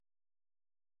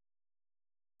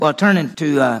Well, turning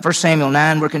to 1 Samuel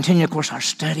 9, we're continuing, of course, our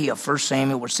study of 1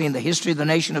 Samuel. We're seeing the history of the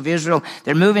nation of Israel.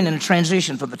 They're moving in a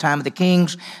transition from the time of the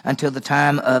kings until the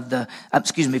time of from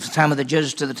the time of the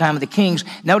judges to the time of the kings.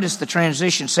 Notice the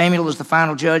transition. Samuel is the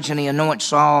final judge, and he anoints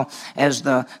Saul as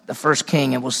the first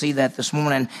king, and we'll see that this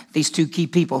morning. These two key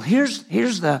people. Here's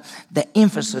the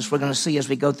emphasis we're going to see as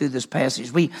we go through this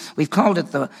passage. We've called it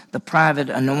the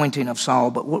private anointing of Saul,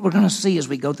 but what we're going to see as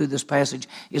we go through this passage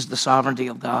is the sovereignty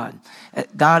of God.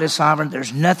 God is sovereign.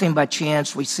 There's nothing by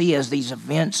chance. We see as these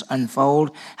events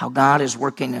unfold how God is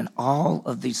working in all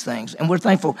of these things. And we're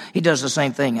thankful he does the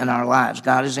same thing in our lives.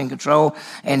 God is in control,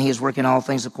 and he is working all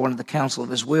things according to the counsel of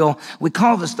his will. We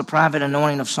call this the private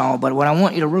anointing of Saul, but what I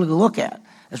want you to really look at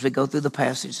as we go through the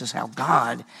passage is how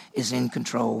God is in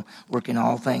control, working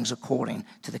all things according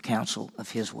to the counsel of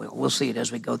his will. We'll see it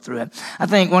as we go through it. I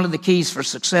think one of the keys for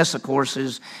success, of course,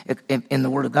 is in the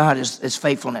Word of God is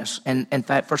faithfulness. And in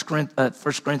fact, 1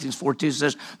 Corinthians 4:2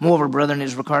 says, "Moreover, brethren, it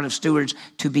is required of stewards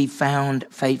to be found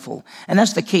faithful." And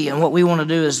that's the key. And what we want to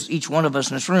do is each one of us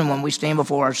in this room, when we stand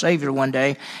before our Savior one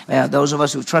day, those of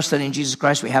us who trusted in Jesus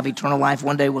Christ, we have eternal life.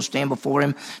 One day we'll stand before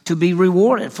him to be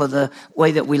rewarded for the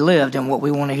way that we lived. And what we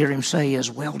want to hear him say is,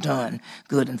 "Well done,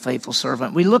 good and faithful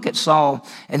servant." We look at Saul,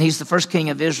 and he's the first king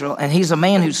of Israel, and he's a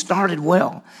man who started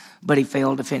well, but he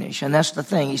failed to finish. And that's the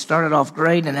thing. He started off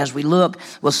great, and as we look,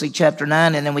 we'll see chapter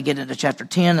 9, and then we get into chapter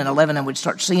 10 and 11, and we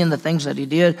start seeing the things that he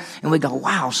did, and we go,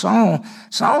 wow,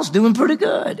 Saul's doing pretty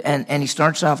good. And he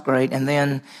starts off great, and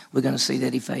then we're going to see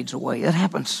that he fades away. It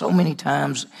happens so many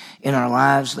times in our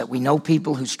lives that we know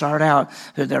people who start out,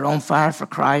 who they're on fire for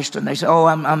Christ, and they say, oh,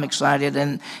 I'm excited,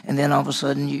 and then all of a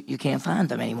sudden you can't find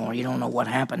them anymore. You don't know what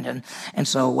happened. And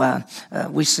so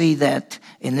we see that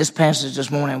in this passage this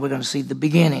morning, we're going to see the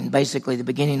beginning, basically the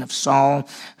beginning of Saul,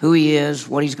 who he is,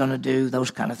 what he's going to do,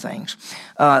 those kind of things.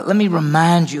 Let me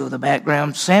remind you of the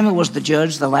background. Samuel was the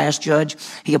judge, the last judge.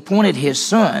 He appointed his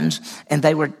sons, and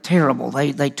they were terrible.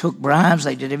 They took bribes.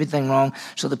 They did everything wrong.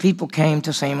 So the people came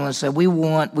to Samuel and said,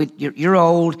 you're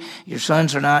old. Your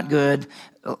sons are not good.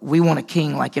 We want a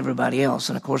king like everybody else.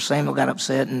 And of course, Samuel got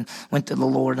upset and went to the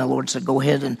Lord. And the Lord said, go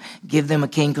ahead and give them a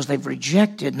king because they've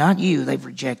rejected, not you, they've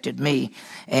rejected me.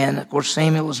 And of course,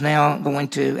 Samuel is now going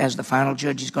to, as the final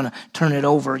judge, he's going to turn it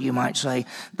over, you might say.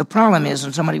 The problem is,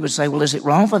 and somebody would say, well, is it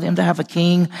wrong for them to have a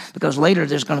king? Because later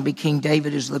there's going to be King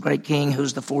David, who's the great king,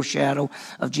 who's the foreshadow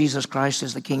of Jesus Christ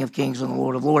as the King of Kings and the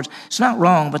Lord of Lords. It's not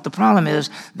wrong, but the problem is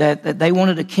that they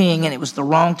wanted a king, and it was the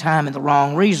wrong time and the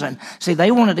wrong reason. See, they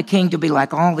wanted a king to be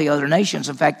like all the other nations.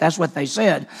 In fact, that's what they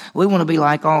said. We want to be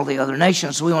like all the other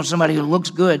nations. So we want somebody who looks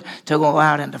good to go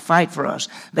out and to fight for us.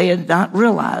 They had not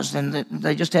realized, and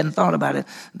they just hadn't thought about it,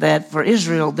 that for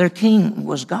Israel, their king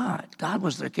was God. God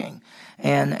was their king.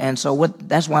 And so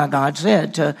that's why God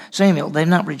said to Samuel, they've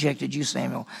not rejected you,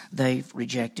 Samuel. They've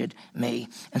rejected me.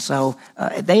 And so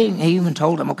he even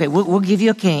told him, okay, we'll give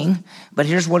you a king, but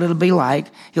here's what it'll be like.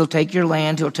 He'll take your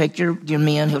land. He'll take your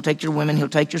men. He'll take your women. He'll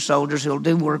take your soldiers. He'll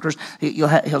do workers.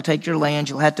 He'll take your land.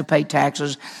 You'll have to pay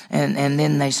taxes. And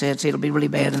then they said, see, it'll be really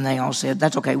bad. And they all said,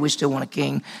 that's okay. We still want a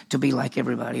king to be like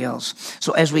everybody else.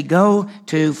 So as we go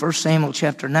to 1 Samuel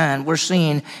chapter 9, we're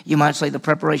seeing, you might say, the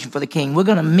preparation for the king. We're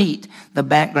going to meet the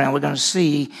background. We're going to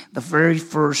see the very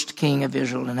first king of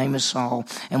Israel. The name is Saul,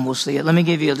 and we'll see it. Let me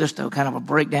give you just a kind of a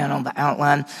breakdown on the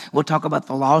outline. We'll talk about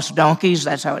the lost donkeys.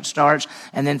 That's how it starts.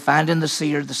 And then finding the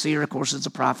seer. The seer, of course, is a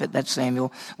prophet. That's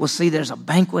Samuel. We'll see there's a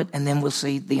banquet, and then we'll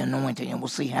see the anointing, and we'll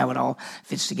see how it all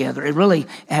fits together.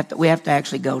 We have to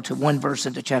actually go to one verse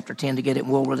into chapter 10 to get it,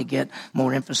 and we'll really get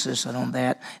more emphasis on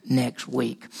that next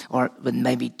week, or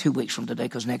maybe 2 weeks from today,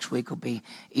 because next week will be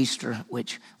Easter,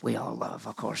 which we all love,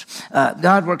 of course.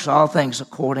 God works all things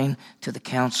according to the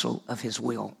counsel of his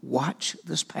will. Watch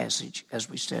this passage as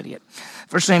we study it.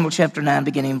 1 Samuel chapter 9,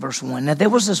 beginning in verse 1. Now there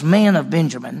was this man of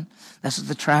Benjamin, this is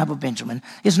the tribe of Benjamin.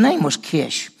 His name was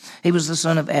Kish. He was the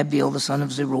son of Abiel, the son of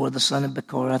Zeror, the son of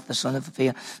Bechorath, the son of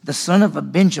Aphiah, the son of a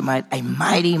Benjamite, a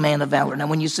mighty man of valor. Now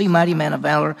when you see mighty man of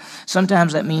valor,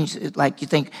 sometimes that means, like you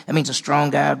think, that means a strong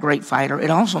guy, a great fighter.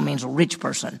 It also means a rich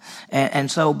person.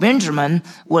 And so Benjamin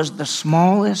was the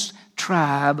smallest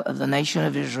tribe of the nation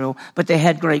of Israel, but they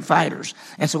had great fighters.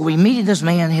 And so we meet this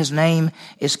man, his name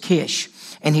is Kish,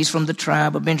 and he's from the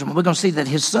tribe of Benjamin. We're going to see that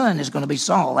his son is going to be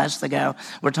Saul. That's the guy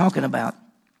we're talking about.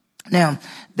 Now,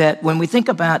 that when we think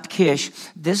about Kish,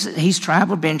 he's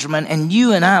tribe of Benjamin, and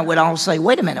you and I would all say,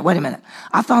 wait a minute.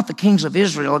 I thought the kings of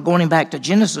Israel, going back to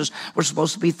Genesis, were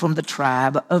supposed to be from the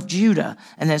tribe of Judah.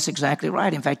 And that's exactly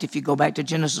right. In fact, if you go back to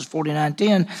Genesis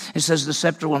 49:10, it says the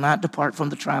scepter will not depart from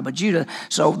the tribe of Judah.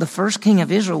 So the first king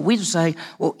of Israel, we'd say,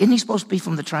 well, isn't he supposed to be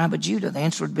from the tribe of Judah? The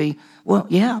answer would be, well,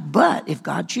 yeah, but if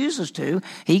God chooses to,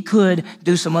 he could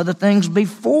do some other things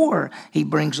before he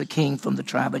brings a king from the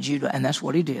tribe of Judah. And that's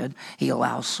what he did. He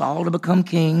allows Saul to become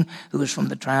king, who is from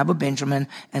the tribe of Benjamin.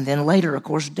 And then later, of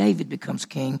course, David becomes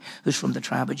king, who's from the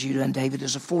tribe of Judah. And David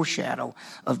is a foreshadow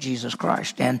of Jesus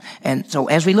Christ. And so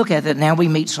as we look at it, now we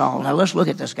meet Saul. Now let's look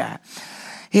at this guy.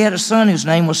 He had a son whose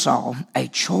name was Saul, a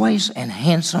choice and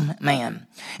handsome man.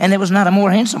 And there was not a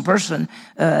more handsome person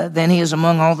than he is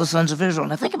among all the sons of Israel.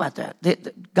 Now think about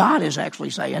that. God is actually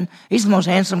saying he's the most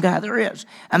handsome guy there is.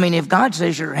 I mean, if God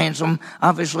says you're handsome,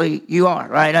 obviously you are,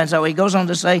 right? And so he goes on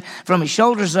to say, from his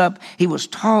shoulders up, he was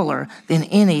taller than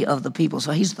any of the people.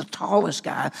 So he's the tallest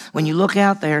guy. When you look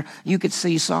out there, you could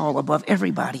see Saul above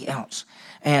everybody else.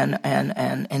 And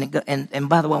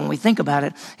by the way, when we think about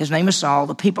it, his name is Saul.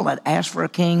 The people had asked for a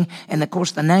king, and of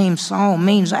course the name Saul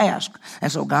means ask.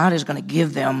 And so God is going to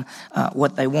give them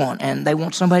what they want, and they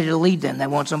want somebody to lead them. They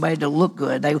want somebody to look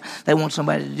good. They want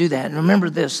somebody to do that. And remember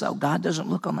this, though, God doesn't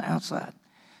look on the outside,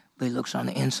 but he looks on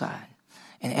the inside.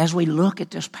 And as we look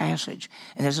at this passage,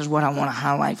 and this is what I want to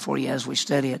highlight for you as we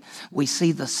study it, we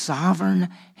see the sovereign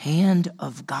hand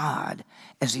of God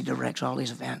as he directs all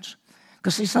these events.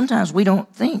 Because, see, sometimes we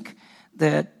don't think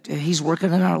that he's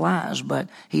working in our lives, but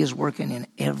he is working in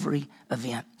every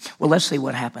event. Well, let's see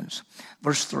what happens.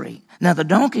 Verse 3. Now the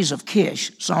donkeys of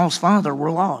Kish, Saul's father,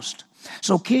 were lost.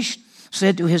 So Kish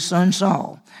said to his son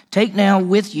Saul, take now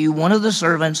with you one of the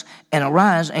servants and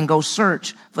arise and go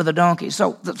search for the donkeys.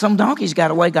 So some donkeys got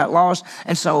away, got lost,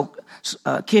 and so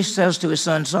Kish says to his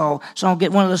son Saul,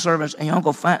 get one of the servants and y'all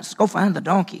go find the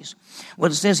donkeys.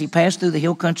 Well, it says he passed through the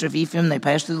hill country of Ephraim. They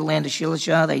passed through the land of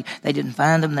Shilishah. They didn't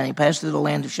find them. Then he passed through the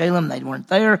land of Shalem. They weren't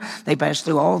there. They passed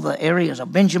through all the areas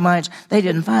of Benjamites. They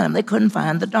didn't find them. They couldn't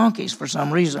find the donkeys for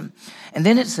some reason. And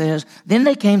then it says, then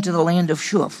they came to the land of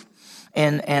Shuf.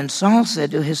 And Saul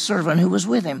said to his servant who was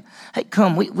with him, hey,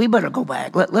 come, we better go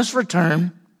back. Let's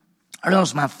return, or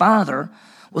else my father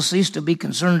will cease to be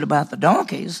concerned about the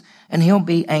donkeys, and he'll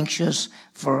be anxious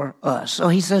for us. So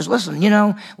he says, listen,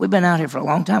 we've been out here for a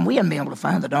long time. We haven't been able to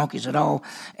find the donkeys at all.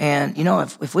 And,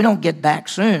 if we don't get back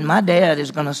soon, my dad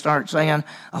is going to start saying,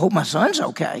 I hope my son's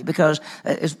okay, because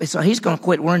so he's going to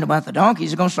quit worrying about the donkeys.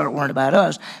 He's going to start worrying about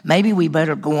us. Maybe we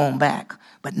better go on back.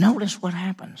 But notice what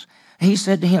happens. He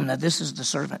said to him, now this is the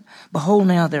servant, behold,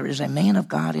 now there is a man of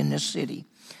God in this city,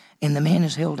 and the man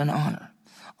is held in honor.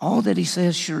 All that he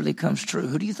says surely comes true.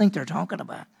 Who do you think they're talking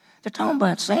about? They're talking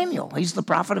about Samuel. He's the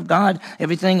prophet of God.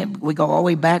 Everything, we go all the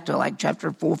way back to like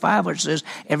chapter 4 or 5, where it says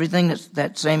everything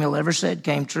that Samuel ever said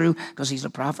came true because he's a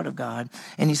prophet of God.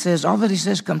 And he says, all that he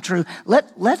says come true.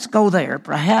 Let's go there.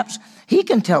 Perhaps he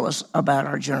can tell us about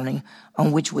our journey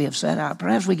on which we have set out.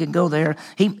 Perhaps we can go there.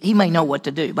 He may know what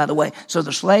to do, by the way. So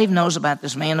the slave knows about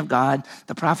this man of God,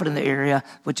 the prophet in the area,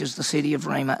 which is the city of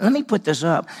Ramah. Let me put this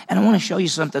up, and I want to show you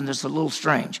something that's a little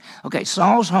strange. Okay,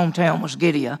 Saul's hometown was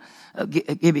Gibeah.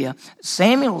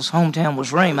 Samuel's hometown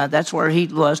was Ramah. That's where he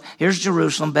was. Here's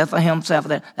Jerusalem, Bethlehem, south of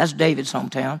that. That's David's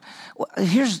hometown. Well,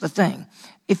 here's the thing.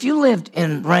 If you lived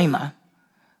in Ramah,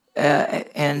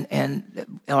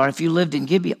 or if you lived in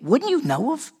Gibeah, wouldn't you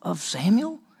know of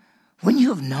Samuel? Wouldn't you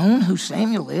have known who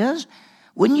Samuel is?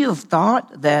 Wouldn't you have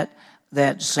thought that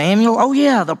Samuel, oh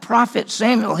yeah, the prophet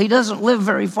Samuel, he doesn't live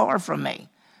very far from me.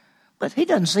 But he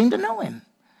doesn't seem to know him.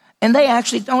 And they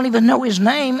actually don't even know his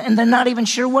name, and they're not even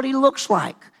sure what he looks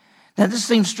like. Now, this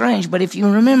seems strange, but if you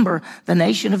remember, the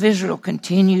nation of Israel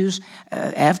continues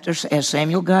as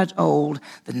Samuel got old,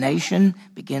 the nation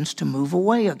begins to move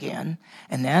away again.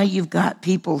 And now you've got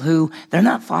people who, they're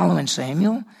not following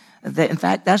Samuel. In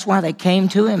fact, that's why they came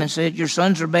to him and said, your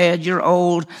sons are bad, you're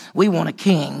old, we want a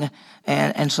king.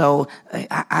 And so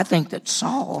I think that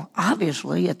Saul,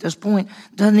 obviously, at this point,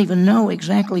 doesn't even know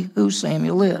exactly who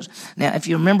Samuel is. Now, if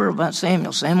you remember about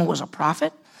Samuel, Samuel was a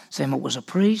prophet, Samuel was a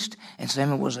priest, and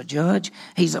Samuel was a judge.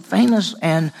 He's a famous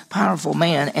and powerful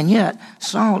man, and yet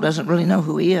Saul doesn't really know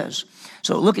who he is.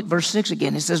 So look at verse 6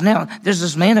 again. He says, now, there's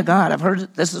this man of God. I've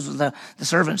heard this is what the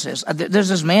servant says. There's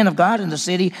this man of God in the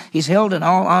city. He's held in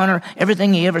all honor.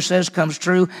 Everything he ever says comes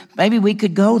true. Maybe we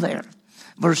could go there.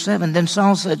 Verse 7, then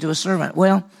Saul said to his servant,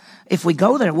 well, if we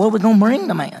go there, where are we going to bring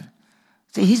the man?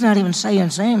 See, he's not even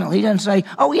saying Samuel. He doesn't say,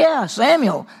 oh yeah,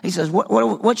 Samuel. He says,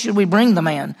 what should we bring the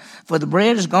man? For the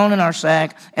bread is gone in our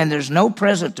sack, and there's no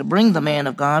present to bring the man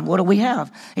of God. What do we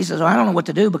have? He says, well, I don't know what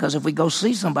to do, because if we go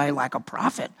see somebody like a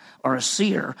prophet or a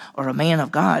seer or a man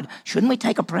of God, shouldn't we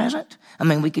take a present? I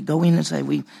mean, we could go in and say,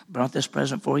 we brought this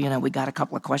present for you, and we got a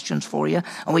couple of questions for you.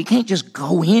 And we can't just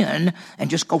go in and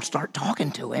just go start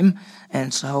talking to him.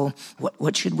 And so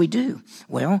what should we do?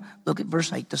 Well, look at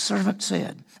verse 8. The servant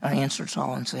said, or answered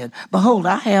Saul and said, behold,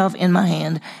 I have in my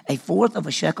hand a fourth of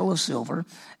a shekel of silver,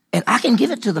 and I can give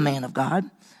it to the man of God,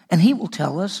 and he will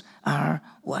tell us our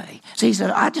way. So he said,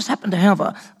 I just happen to have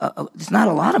it's not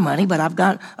a lot of money, but I've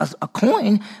got a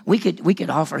coin. We could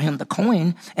offer him the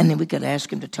coin, and then we could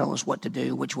ask him to tell us what to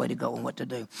do, which way to go and what to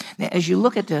do. Now, as you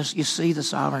look at this, you see the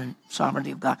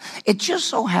sovereignty of God. It just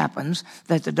so happens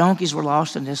that the donkeys were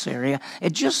lost in this area.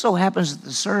 It just so happens that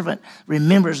the servant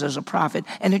remembers as a prophet,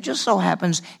 and it just so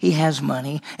happens he has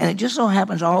money, and it just so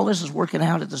happens all this is working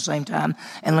out at the same time.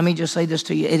 And let me just say this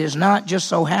to you. It is not just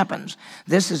so happens.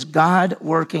 This is God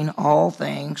working all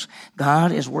things.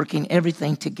 God is working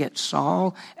everything to get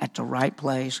Saul at the right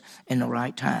place in the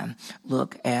right time.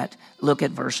 Look at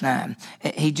verse 9.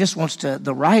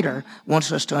 The writer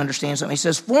wants us to understand something. He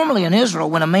says, formerly in Israel,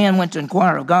 when a man went to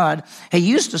inquire of God, he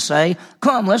used to say,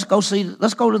 come, let's go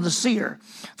to the seer.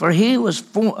 For he was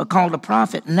called a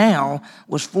prophet, now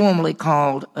was formerly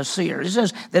called a seer. It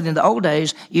says that in the old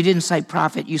days, you didn't say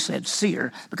prophet, you said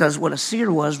seer, because what a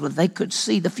seer was they could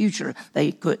see the future.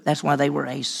 That's why they were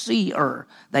a seer.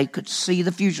 They could see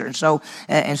the future. And so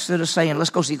instead of saying, let's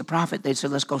go see the prophet, they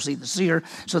said, let's go see the seer.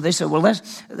 So they said,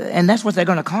 and that's what they're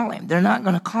going to call him. They're not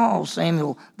going to call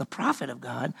Samuel the prophet of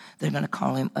God. They're going to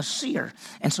call him a seer.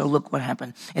 And so look what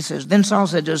happened. It says, then Saul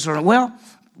said to his servant,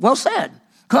 well said.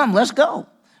 Come, let's go.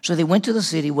 So they went to the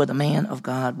city where the man of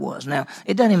God was. Now,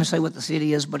 it doesn't even say what the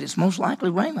city is, but it's most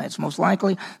likely Ramah. It's most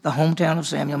likely the hometown of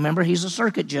Samuel. Remember, he's a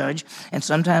circuit judge, and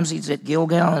sometimes he's at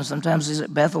Gilgal, and sometimes he's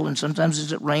at Bethel, and sometimes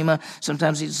he's at Ramah,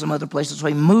 sometimes he's at some other places. So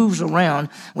he moves around.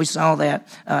 We saw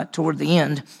that toward the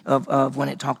end of when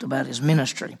it talked about his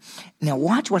ministry. Now,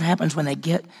 watch what happens when they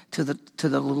get to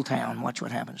the little town. Watch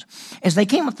what happens. As they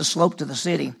came up the slope to the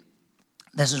city,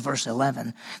 this is verse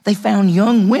 11. They found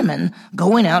young women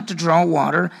going out to draw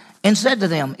water and said to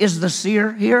them, is the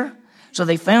seer here? So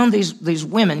they found these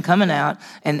women coming out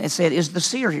and it said, is the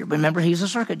seer here? Remember, he's a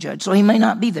circuit judge, so he may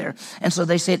not be there. And so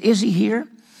they said, is he here?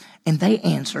 And they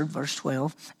answered, verse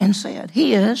 12, and said,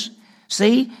 he is.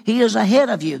 See, he is ahead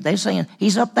of you. They're saying,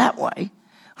 he's up that way.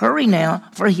 Hurry now,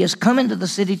 for he has come into the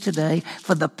city today,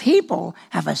 for the people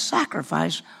have a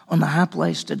sacrifice on the high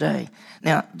place today.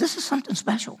 Now, this is something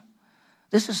special.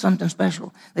 This is something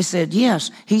special. They said,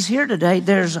 yes, he's here today.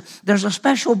 There's a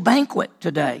special banquet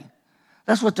today.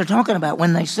 That's what they're talking about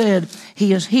when they said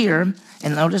he is here.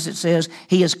 And notice it says,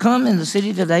 he has come in the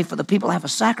city today for the people to have a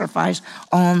sacrifice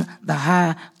on the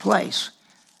high place.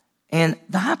 And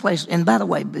the high place, and by the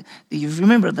way, you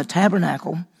remember the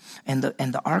tabernacle and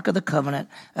the Ark of the Covenant,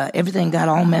 everything got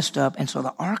all messed up. And so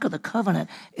the Ark of the Covenant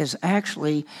is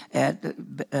actually at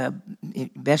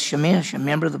Beth Shemesh.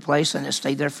 Remember the place? And it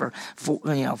stayed there for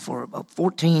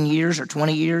 14 years or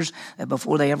 20 years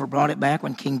before they ever brought it back,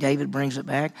 when King David brings it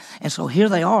back. And so here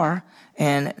they are,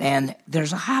 and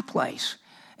there's a high place.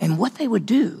 And what they would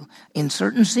do in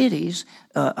certain cities,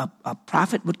 a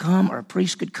prophet would come or a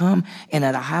priest could come, and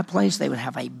at a high place they would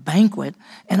have a banquet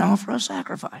and offer a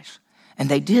sacrifice. And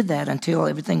they did that until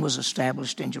everything was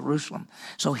established in Jerusalem.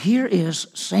 So here is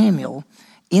Samuel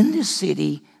in this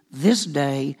city, this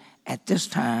day, at this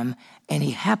time, and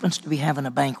he happens to be having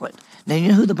a banquet. Now, you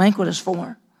know who the banquet is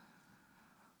for?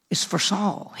 It's for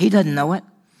Saul. He doesn't know it.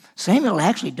 Samuel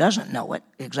actually doesn't know it,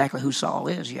 exactly who Saul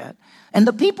is yet. And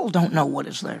the people don't know what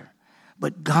is there.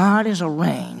 But God has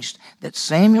arranged that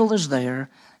Samuel is there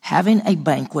having a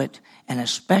banquet and a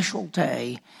special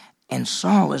day, and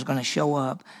Saul is going to show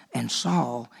up, and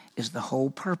Saul is the whole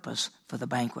purpose for the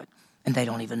banquet, and they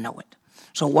don't even know it.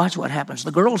 So watch what happens.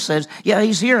 The girl says, yeah,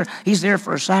 he's here. He's there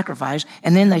for a sacrifice.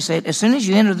 And then they said, as soon as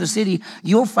you enter the city,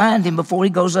 you'll find him before he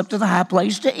goes up to the high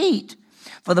place to eat.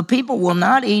 For the people will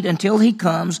not eat until he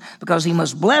comes, because he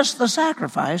must bless the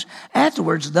sacrifice.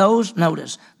 Afterwards, those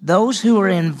who are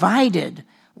invited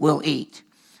will eat.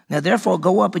 Now, therefore,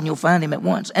 go up and you'll find him at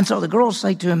once. And so the girls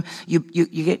say to him,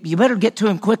 you better get to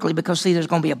him quickly because, see, there's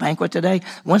going to be a banquet today.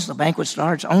 Once the banquet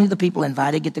starts, only the people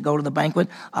invited get to go to the banquet.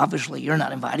 Obviously, you're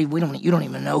not invited. You don't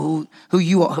even know who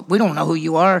you are. We don't know who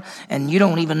you are, and you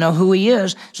don't even know who he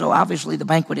is. So obviously, the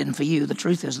banquet isn't for you. The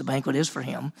truth is the banquet is for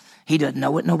him. He doesn't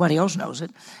know it. Nobody else knows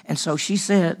it. And so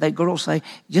the girls say,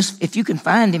 just if you can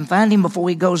find him before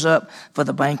he goes up for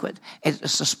the banquet.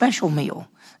 It's a special meal.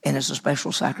 And it's a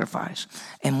special sacrifice.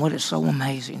 And what is so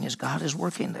amazing is God is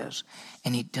working this.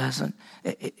 And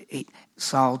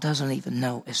Saul doesn't even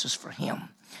know this is for him.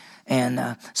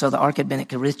 And so the ark had been at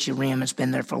Kiriath-Jearim. It's been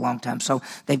there for a long time. So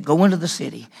they go into the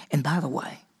city. And by the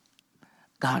way,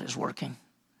 God is working.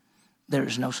 There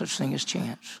is no such thing as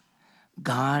chance.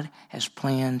 God has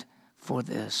planned for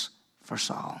this for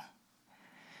Saul.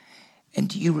 And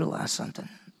do you realize something?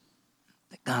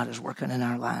 God is working in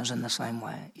our lives in the same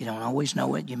way. You don't always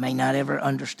know it. You may not ever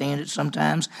understand it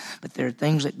sometimes, but there are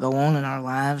things that go on in our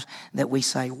lives that we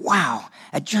say, wow,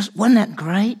 wasn't that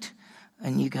great?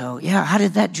 And you go, yeah, how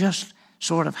did that just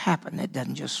sort of happen? It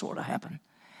doesn't just sort of happen.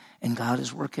 And God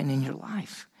is working in your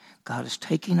life. God is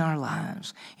taking our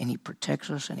lives, and he protects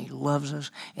us, and he loves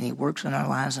us, and he works in our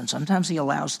lives. And sometimes he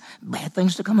allows bad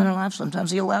things to come in our lives.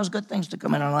 Sometimes he allows good things to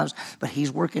come in our lives. But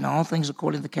he's working all things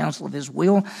according to the counsel of his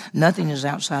will. Nothing is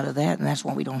outside of that, and that's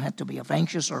why we don't have to be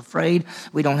anxious or afraid.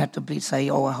 We don't have to say,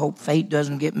 oh, I hope fate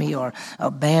doesn't get me, or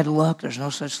bad luck. There's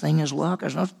no such thing as luck.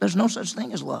 There's no such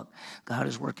thing as luck. God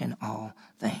is working all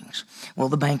things. Well,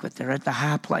 the banquet, they're at the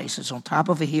high place. It's on top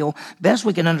of a hill. Best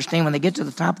we can understand, when they get to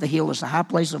the top of the hill, it's the high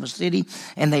place of a city,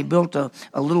 and they built a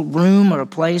little room or a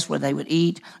place where they would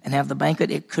eat and have the banquet.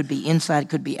 It could be inside, it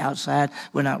could be outside.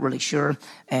 We're not really sure,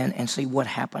 and see what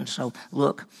happened. So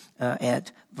look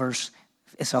at verse.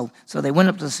 So they went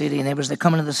up to the city, and they're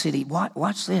coming to the city.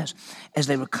 Watch this. As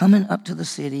they were coming up to the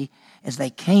city, as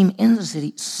they came into the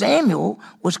city, Samuel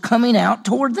was coming out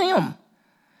toward them.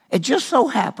 It just so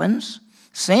happens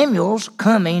Samuel's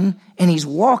coming, and he's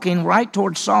walking right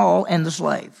toward Saul and the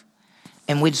slave.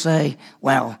 And we'd say,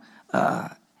 wow,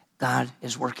 God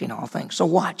is working all things. So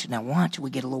watch. We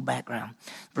get a little background.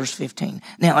 Verse 15.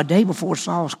 Now, a day before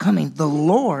Saul's coming, the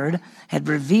Lord had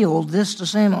revealed this to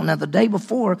Samuel. Now, the day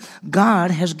before,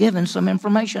 God has given some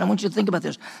information. I want you to think about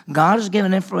this. God has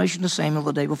given information to Samuel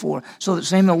the day before so that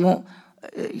Samuel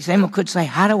could say,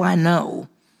 how do I know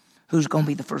who's going to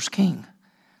be the first king?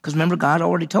 Because remember, God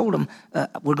already told him,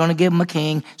 we're going to give him a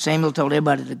king. Samuel told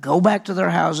everybody to go back to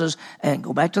their houses and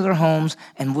go back to their homes,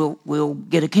 and we'll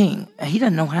get a king. He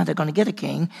doesn't know how they're going to get a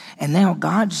king. And now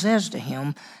God says to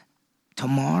him,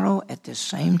 tomorrow at this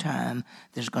same time,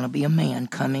 there's going to be a man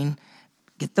coming.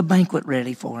 Get the banquet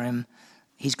ready for him.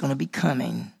 He's going to be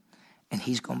coming, and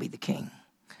he's going to be the king.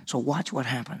 So watch what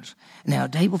happens. Now, a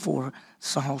day before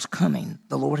Saul's coming,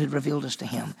 the Lord had revealed this to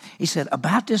him. He said,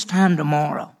 about this time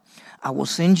tomorrow, I will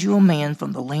send you a man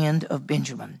from the land of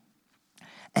Benjamin,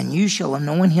 and you shall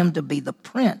anoint him to be the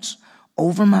prince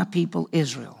over my people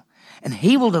Israel, and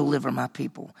he will deliver my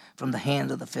people from the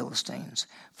hand of the Philistines.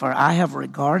 For I have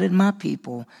regarded my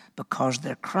people because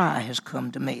their cry has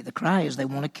come to me. The cry is they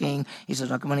want a king. He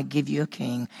says, I'm going to give you a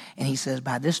king. And he says,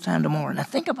 by this time tomorrow. Now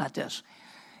think about this.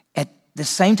 At the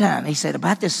same time, he said,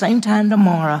 about this same time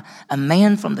tomorrow, a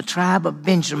man from the tribe of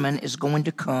Benjamin is going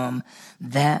to come.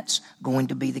 That's going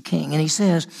to be the king. And he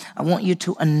says, I want you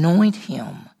to anoint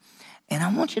him. And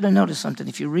I want you to notice something.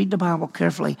 If you read the Bible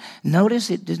carefully, notice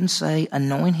it didn't say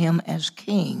anoint him as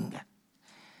king.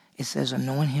 It says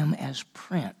anoint him as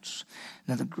prince.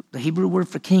 Now, the Hebrew word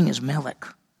for king is melech.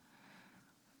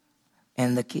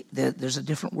 And there's a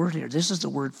different word here. This is the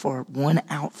word for one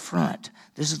out front.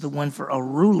 This is the one for a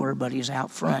ruler, but he's out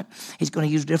front. He's going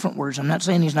to use different words. I'm not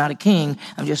saying he's not a king.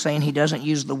 I'm just saying he doesn't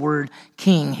use the word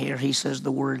king here. He says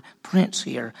the word prince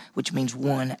here, which means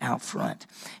one out front.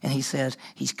 And he says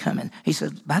he's coming. He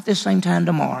says about this same time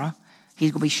tomorrow,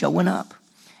 he's going to be showing up.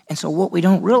 And so what we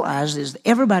don't realize is that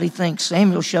everybody thinks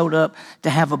Samuel showed up to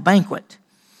have a banquet,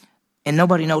 and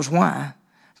nobody knows why.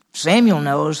 Samuel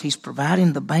knows he's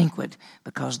providing the banquet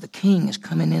because the king is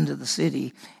coming into the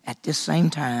city at this same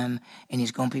time, and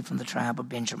he's going to be from the tribe of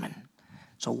Benjamin.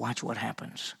 So watch what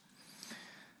happens.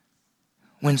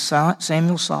 When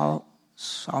Samuel saw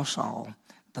Saul,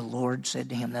 the Lord said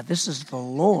to him, now this is the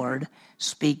Lord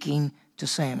speaking to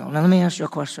Samuel. Now let me ask you a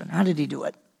question. How did he do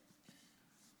it?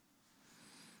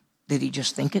 Did he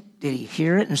just think it? Did he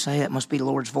hear it and say, that must be the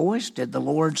Lord's voice? Did the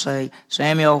Lord say,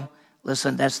 Samuel,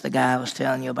 listen, that's the guy I was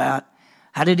telling you about?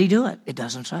 How did he do it? It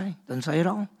doesn't say. It doesn't say at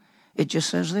all. It just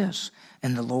says this.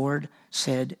 And the Lord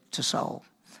said to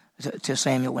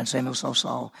Samuel, when Samuel saw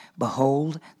Saul,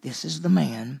 behold, this is the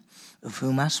man of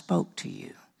whom I spoke to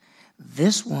you.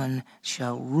 this one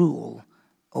shall rule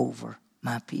over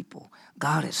my people.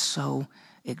 God is so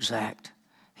exact.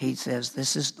 He says,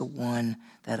 this is the one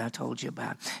that I told you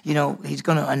about. You know, he's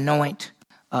going to anoint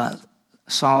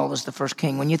Saul as the first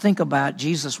king. When you think about it,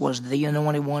 Jesus was the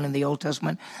anointed one in the Old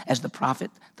Testament as the prophet,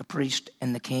 the priest,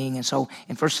 and the king. And so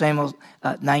in 1 Samuel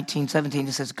 19:17,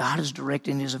 it says God is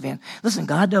directing his event. Listen,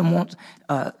 God doesn't want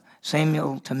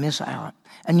Samuel to miss out.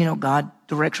 And, you know, God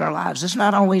directs our lives. It's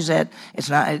not always that.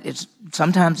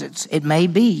 Sometimes it may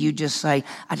be you just say,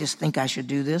 I just think I should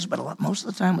do this. But most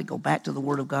of the time we go back to the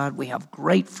Word of God. We have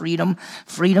great freedom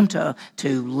to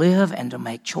live and to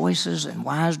make choices and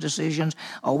wise decisions,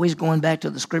 always going back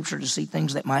to the Scripture to see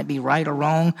things that might be right or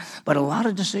wrong. But a lot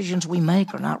of decisions we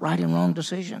make are not right and wrong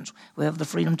decisions. We have the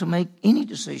freedom to make any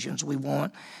decisions we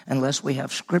want unless we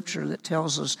have Scripture that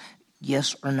tells us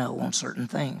yes or no on certain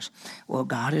things. Well,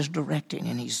 God is directing,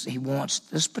 and he wants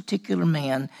this particular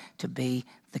man to be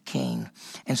the king.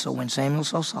 And so when Samuel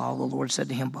saw Saul, the Lord said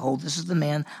to him, behold, this is the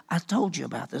man I told you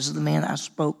about. This is the man I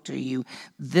spoke to you.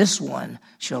 This one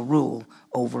shall rule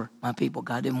over my people.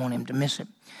 God didn't want him to miss it.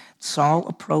 Saul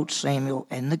approached Samuel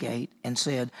in the gate and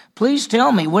said, please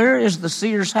tell me, where is the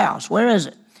seer's house? Where is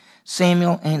it?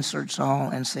 Samuel answered Saul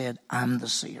and said, I'm the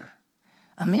seer.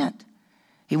 I'm it.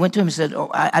 He went to him and said,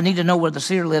 I need to know where the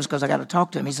seer lives because I got to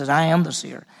talk to him. He says, I am the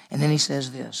seer. And then he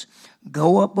says this,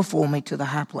 go up before me to the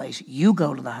high place. You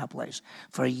go to the high place,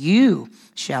 for you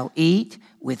shall eat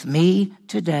with me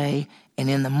today, and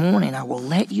in the morning I will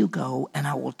let you go, and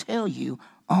I will tell you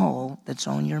all that's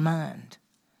on your mind.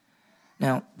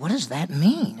 Now, what does that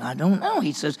mean? I don't know.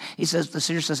 He says, the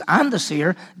seer says, I'm the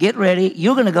seer. Get ready.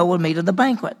 You're going to go with me to the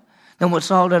banquet. Then what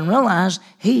Saul doesn't realize,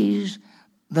 he's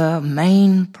the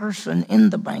main person in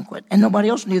the banquet. And nobody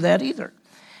else knew that either.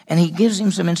 And he gives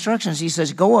him some instructions. He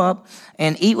says, go up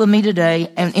and eat with me today.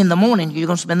 And in the morning, you're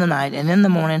going to spend the night. And in the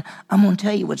morning, I'm going to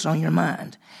tell you what's on your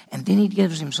mind. And then he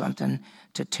gives him something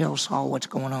to tell Saul what's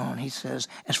going on. He says,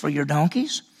 as for your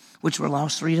donkeys, which were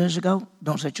lost 3 days ago,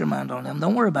 don't set your mind on them.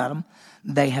 Don't worry about them.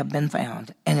 They have been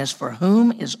found. And as for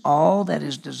whom is all that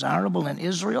is desirable in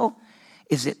Israel,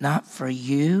 is it not for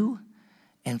you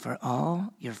and for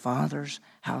all your father's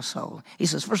household? He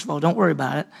says, first of all, don't worry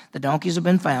about it. The donkeys have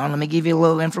been found. Let me give you a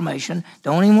little information.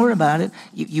 Don't even worry about it.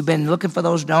 You've been looking for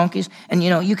those donkeys. And,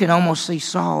 you know, you can almost see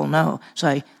Saul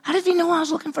say, how did he know I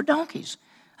was looking for donkeys?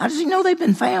 How does he know they've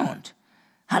been found?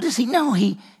 How does he know?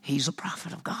 He's a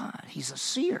prophet of God. He's a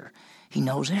seer. He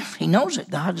knows it.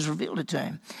 God has revealed it to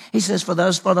him. He says, for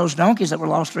those donkeys that were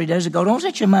lost 3 days ago, don't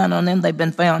set your mind on them. They've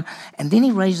been found. And then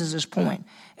he raises this point.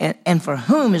 And for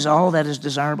whom is all that is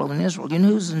desirable in Israel? You know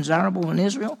who's desirable in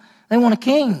Israel? They want a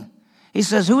king. He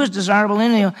says, who is desirable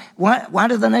in Israel? Why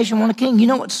does the nation want a king? You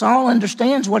know what? Saul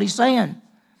understands what he's saying.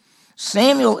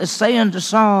 Samuel is saying to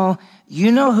Saul,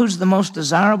 you know who's the most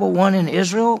desirable one in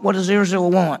Israel? What does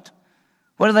Israel want?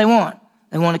 What do they want?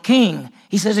 They want a king.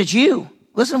 He says, it's you.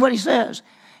 Listen to what he says.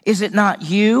 Is it not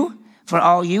you, for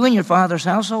all you and your father's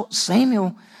household?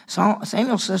 Samuel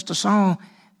says to Saul,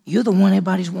 you're the one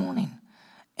everybody's wanting.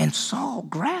 And Saul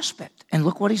grasped it. And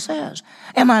look what he says.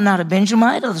 Am I not a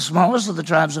Benjamite, of the smallest of the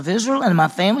tribes of Israel, and my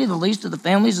family the least of the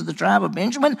families of the tribe of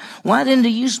Benjamin? Why then do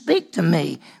you speak to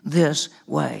me this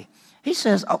way? He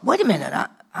says, wait a minute,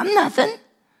 I'm nothing.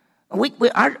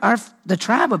 The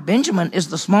tribe of Benjamin is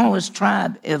the smallest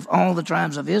tribe of all the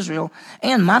tribes of Israel,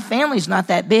 and my family's not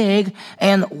that big,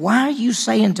 and why are you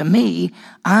saying to me,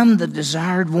 I'm the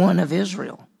desired one of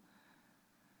Israel?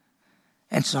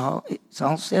 And Saul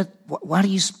said, why do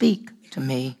you speak to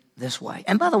me this way?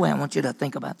 And by the way, I want you to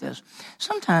think about this.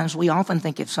 Sometimes we often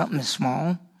think if something is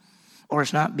small or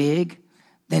it's not big,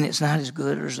 then it's not as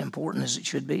good or as important as it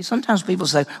should be. Sometimes people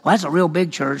say, well, that's a real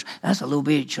big church. That's a little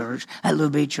bitty church. That little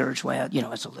bitty church, well,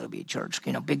 it's a little bitty church.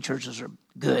 Big churches are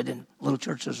good and little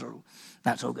churches are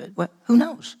not so good. Well, who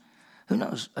knows? Who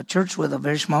knows? A church with a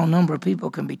very small number of people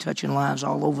can be touching lives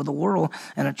all over the world,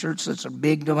 and a church that's a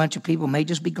big bunch of people may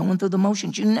just be going through the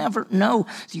motions. You never know.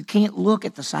 So you can't look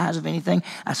at the size of anything.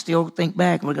 I still think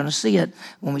back, we're going to see it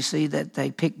when we see that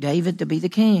they picked David to be the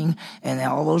king, and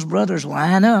all those brothers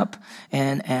line up,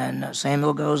 and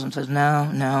Samuel goes and says, no.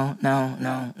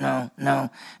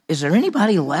 Is there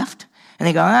anybody left? And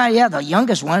they go, yeah, the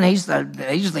youngest one, he's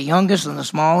the youngest and the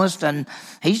smallest, and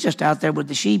he's just out there with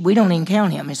the sheep. We don't even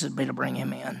count him. He says, better bring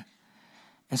him in.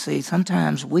 And see,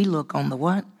 sometimes we look on the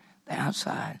what? The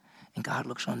outside, and God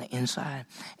looks on the inside.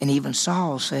 And even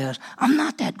Saul says, I'm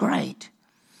not that great.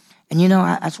 And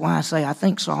that's why I say I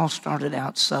think Saul started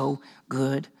out so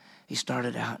good. He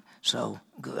started out so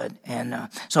good. And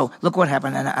so look what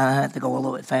happened, and I have to go a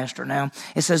little bit faster now.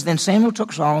 It says, then Samuel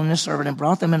took Saul and his servant and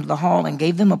brought them into the hall and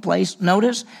gave them a place,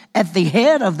 notice, at the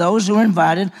head of those who were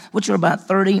invited, which were about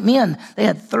 30 men. They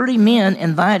had 30 men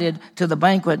invited to the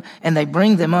banquet, and they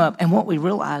bring them up. And what we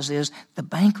realize is the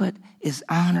banquet is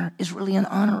really in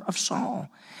honor of Saul.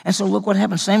 And so look what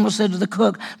happened. Samuel said to the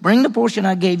cook, bring the portion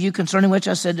I gave you concerning which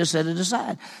I said to set it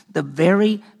aside. The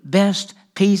very best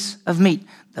piece of meat,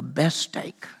 the best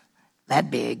steak, that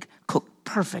big, cooked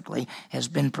perfectly, has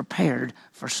been prepared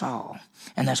for Saul.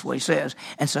 And that's what he says.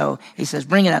 And so he says,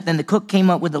 bring it out. Then the cook came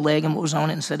up with the leg and what was on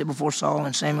it and set it before Saul.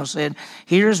 And Samuel said,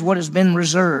 here's what has been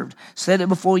reserved. Set it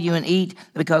before you and eat,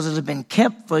 because it has been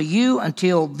kept for you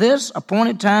until this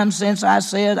appointed time, since I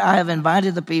said I have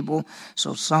invited the people.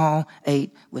 So Saul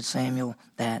ate with Samuel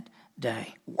that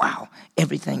day. Wow.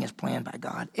 Everything is planned by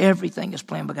God. Everything is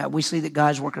planned by God. We see that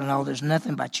God's working on all. There's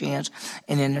nothing by chance.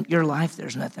 And in your life,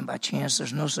 there's nothing by chance.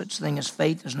 There's no such thing as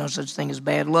fate. There's no such thing as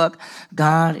bad luck.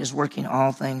 God is working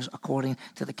all things according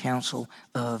to the counsel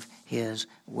of his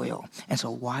will. And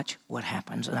so watch what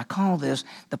happens. And I call this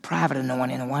the private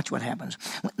anointing, and watch what happens.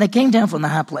 When they came down from the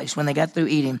high place, when they got through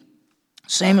eating,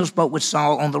 Samuel spoke with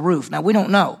Saul on the roof. Now, we don't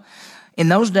know. In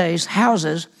those days,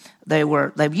 houses, they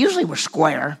usually were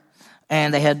square,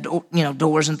 and they had,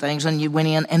 doors and things, and you went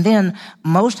in. And then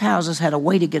most houses had a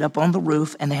way to get up on the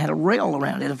roof, and they had a rail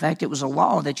around it. In fact, it was a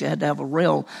law that you had to have a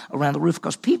rail around the roof,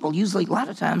 because people usually, a lot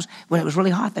of times, when it was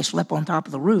really hot, they slept on top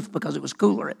of the roof because it was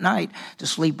cooler at night to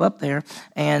sleep up there,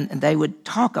 and they would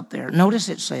talk up there. Notice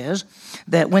it says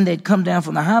that when they'd come down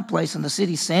from the high place in the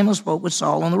city, Samuel spoke with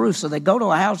Saul on the roof. So they go to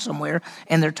a house somewhere,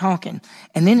 and they're talking.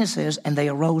 And then it says, and they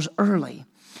arose early.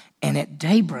 And at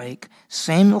daybreak,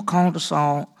 Samuel called to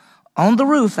Saul on the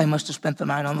roof. They must have spent the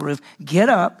night on the roof. Get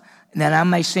up, and that I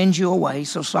may send you away.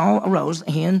 So Saul arose,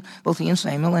 both he and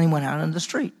Samuel, and he went out into the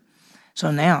street.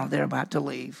 So now they're about to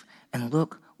leave. And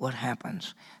look what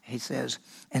happens. He says,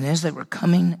 and as they were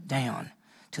coming down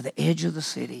to the edge of the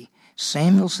city,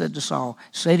 Samuel said to Saul,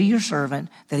 say to your servant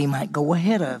that he might go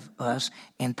ahead of us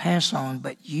and pass on,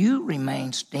 but you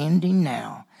remain standing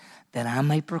now, that I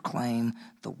may proclaim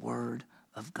the word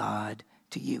of God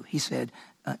to you. He said,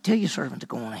 tell your servant to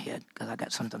go on ahead, because I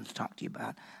got something to talk to you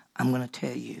about. I'm going to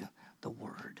tell you the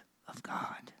word of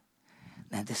God.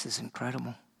 Now, this is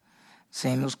incredible.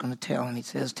 Samuel's going to tell him. He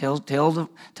says, tell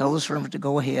the servant to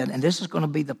go ahead. And this is going to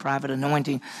be the private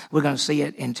anointing. We're going to see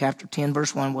it in chapter 10,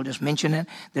 verse 1. We'll just mention it.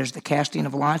 There's the casting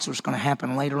of lots, which is going to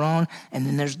happen later on. And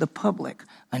then there's the public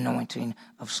anointing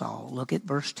of Saul. Look at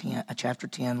chapter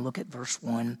 10. Look at verse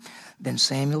 1. Then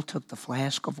Samuel took the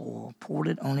flask of oil, poured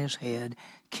it on his head,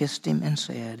 kissed him, and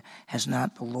said, has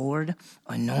not the Lord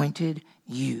anointed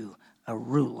you a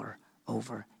ruler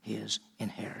over his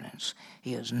inheritance?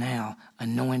 He has now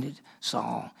anointed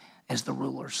Saul as the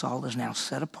ruler. Saul is now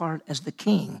set apart as the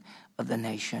king of the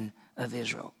nation of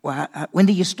Israel. Well, when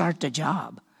do you start the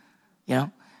job?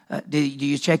 Do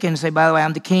you check in and say, by the way,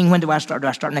 I'm the king? When do I start? Do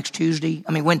I start next Tuesday?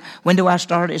 I mean, when do I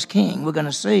start as king? We're going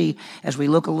to see, as we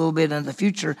look a little bit into the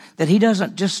future, that he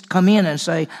doesn't just come in and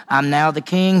say, I'm now the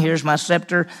king, here's my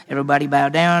scepter, everybody bow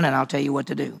down, and I'll tell you what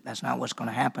to do. That's not what's going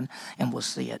to happen, and we'll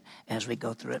see it as we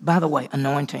go through it. By the way,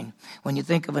 anointing. When you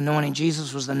think of anointing,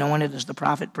 Jesus was anointed as the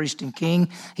prophet, priest, and king.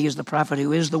 He is the prophet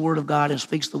who is the word of God and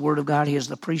speaks the word of God. He is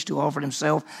the priest who offered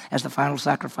himself as the final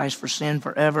sacrifice for sin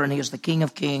forever, and he is the King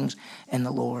of kings and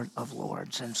the Lord of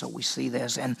lords. And so we see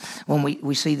this. And when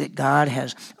we see that God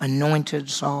has anointed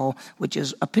Saul, which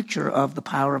is a picture of the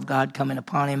power of God coming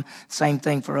upon him. Same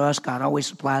thing for us. God always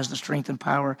supplies the strength and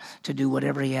power to do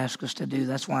whatever he asks us to do.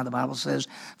 That's why the Bible says,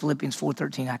 Philippians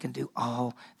 4:13, I can do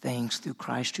all things through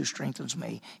Christ who strengthens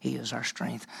me. He is our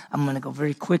strength. I'm going to go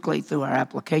very quickly through our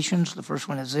applications. The first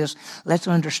one is this. Let's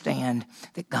understand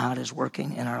that God is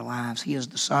working in our lives. He is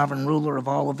the sovereign ruler of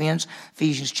all events.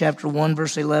 Ephesians chapter 1,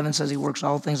 verse 11 says he works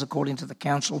all things according to the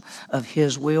counsel of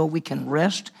his will. We can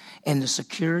rest in the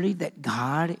security that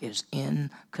God is in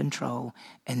control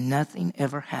and nothing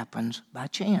ever happens by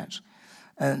chance.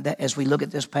 As we look at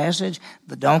this passage,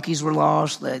 the donkeys were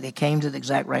lost. They came to the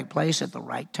exact right place at the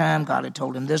right time. God had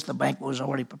told him this. The banquet was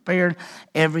already prepared.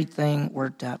 Everything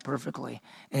worked out perfectly.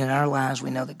 And in our lives, we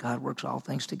know that God works all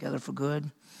things together for good.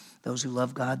 Those who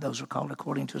love God, those are called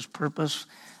according to his purpose.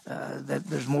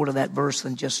 There's more to that verse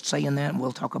than just saying that, and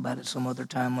we'll talk about it some other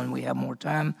time when we have more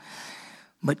time.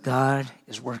 But God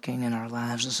is working in our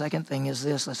lives. The second thing is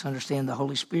this. Let's understand the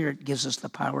Holy Spirit gives us the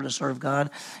power to serve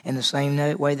God in the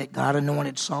same way that God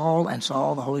anointed Saul, and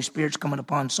Saul, the Holy Spirit's coming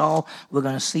upon Saul. We're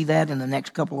going to see that in the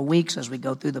next couple of weeks as we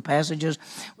go through the passages.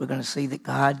 We're going to see that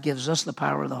God gives us the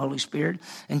power of the Holy Spirit.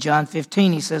 In John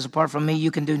 15, he says, apart from me, you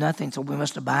can do nothing. So we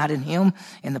must abide in him,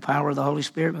 in the power of the Holy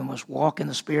Spirit. We must walk in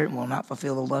the Spirit and will not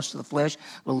fulfill the lust of the flesh.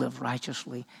 We'll live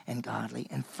righteously and godly.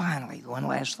 And finally, one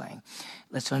last thing.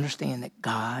 Let's understand that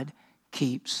God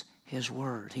keeps his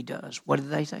word. He does. What did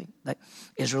they say? That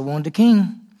Israel wanted a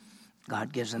king.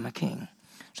 God gives them a king.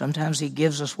 Sometimes he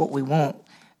gives us what we want,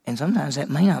 and sometimes that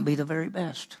may not be the very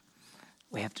best.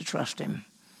 We have to trust him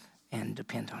and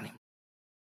depend on him.